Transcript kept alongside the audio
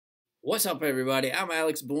What's up, everybody? I'm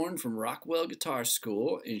Alex Bourne from Rockwell Guitar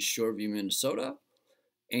School in Shoreview, Minnesota,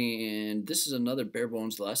 and this is another bare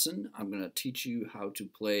bones lesson. I'm going to teach you how to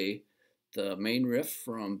play the main riff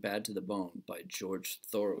from Bad to the Bone by George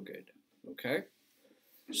Thorogood. Okay,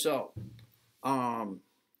 so I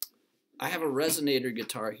have a resonator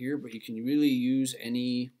guitar here, but you can really use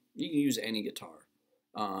any. You can use any guitar,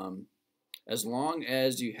 as long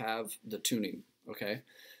as you have the tuning. Okay,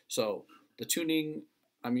 so the tuning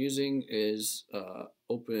I'm using is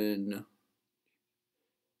open,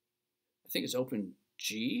 I think it's open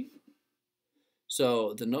G.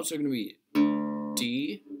 So the notes are going to be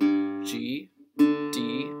D, G,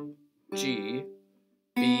 D, G,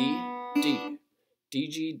 B, D. D,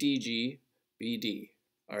 G, D, G, B, D.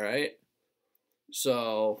 Alright?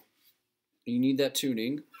 So you need that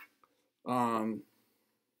tuning. I'm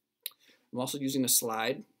also using a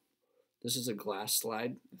slide. This is a glass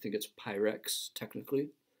slide. I think it's Pyrex,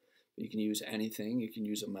 technically. But you can use anything. You can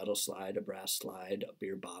use a metal slide, a brass slide, a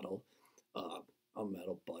beer bottle, a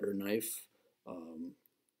metal butter knife.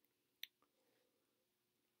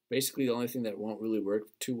 Basically, the only thing that won't really work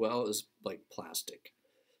too well is like plastic.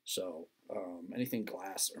 So anything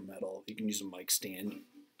glass or metal, you can use a mic stand.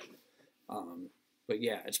 But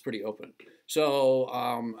yeah, it's pretty open. So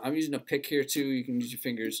I'm using a pick here too. You can use your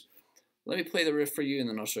fingers. Let me play the riff for you, and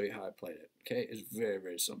then I'll show you how I played it. Okay, it's very,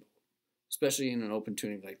 very simple, especially in an open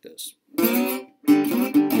tuning like this.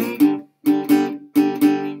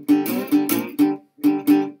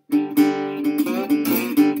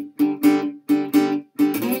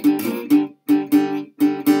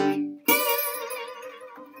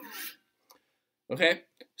 Okay,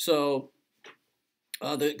 so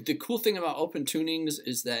the cool thing about open tunings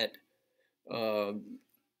is that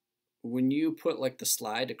when you put like the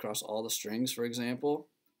slide across all the strings, for example,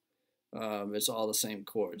 it's all the same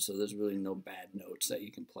chord, so there's really no bad notes that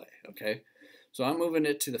you can play. Okay, so I'm moving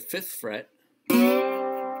it to the 5th fret.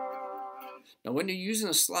 Now when you're using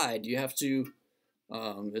a slide, you have to,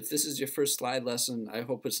 if this is your first slide lesson, I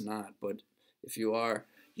hope it's not, but if you are,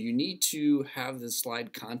 you need to have the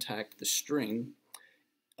slide contact the string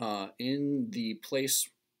in the place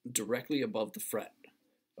directly above the fret.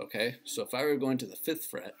 Okay, so if I were going to the 5th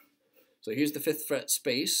fret, so here's the 5th fret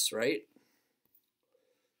space, right?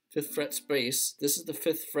 5th fret space, this is the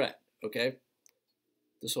 5th fret, okay?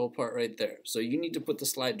 This whole part right there. So you need to put the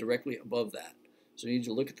slide directly above that. So you need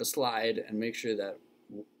to look at the slide and make sure that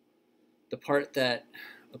the part of the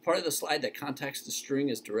slide that contacts the string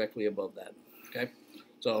is directly above that, okay?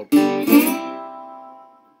 So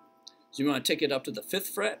you want to take it up to the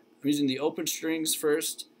 5th fret. I'm using the open strings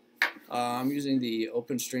first. I'm using the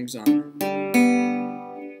open strings on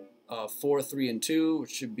 4, 3, and 2,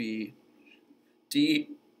 which should be D,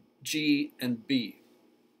 G, and B.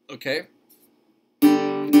 Okay?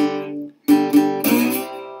 I'm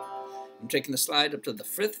taking the slide up to the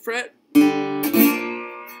 5th fret.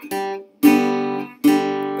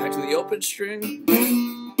 Back to the open string.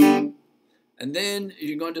 And then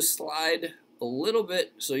you're going to slide a little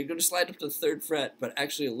bit. So you're going to slide up to the 3rd fret, but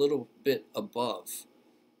actually a little bit above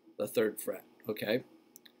the 3rd fret. Okay?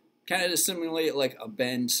 Kind of to simulate like a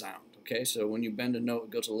bend sound. Okay? So when you bend a note,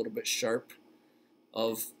 it goes a little bit sharp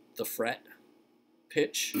of the fret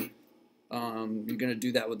pitch. You're going to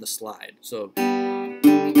do that with the slide. So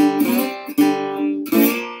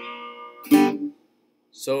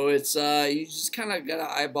it's you just kind of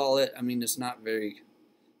gotta eyeball it. I mean, it's not very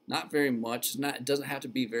much. It doesn't have to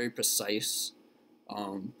be very precise,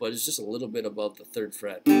 but it's just a little bit above the 3rd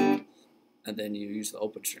fret, and then you use the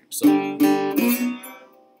open string. So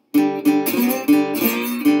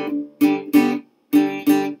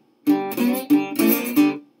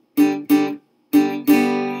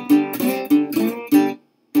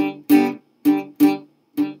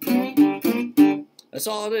that's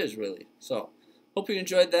all it is, really. So hope you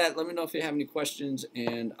enjoyed that. Let me know if you have any questions,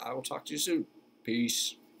 and I will talk to you soon.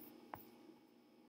 Peace.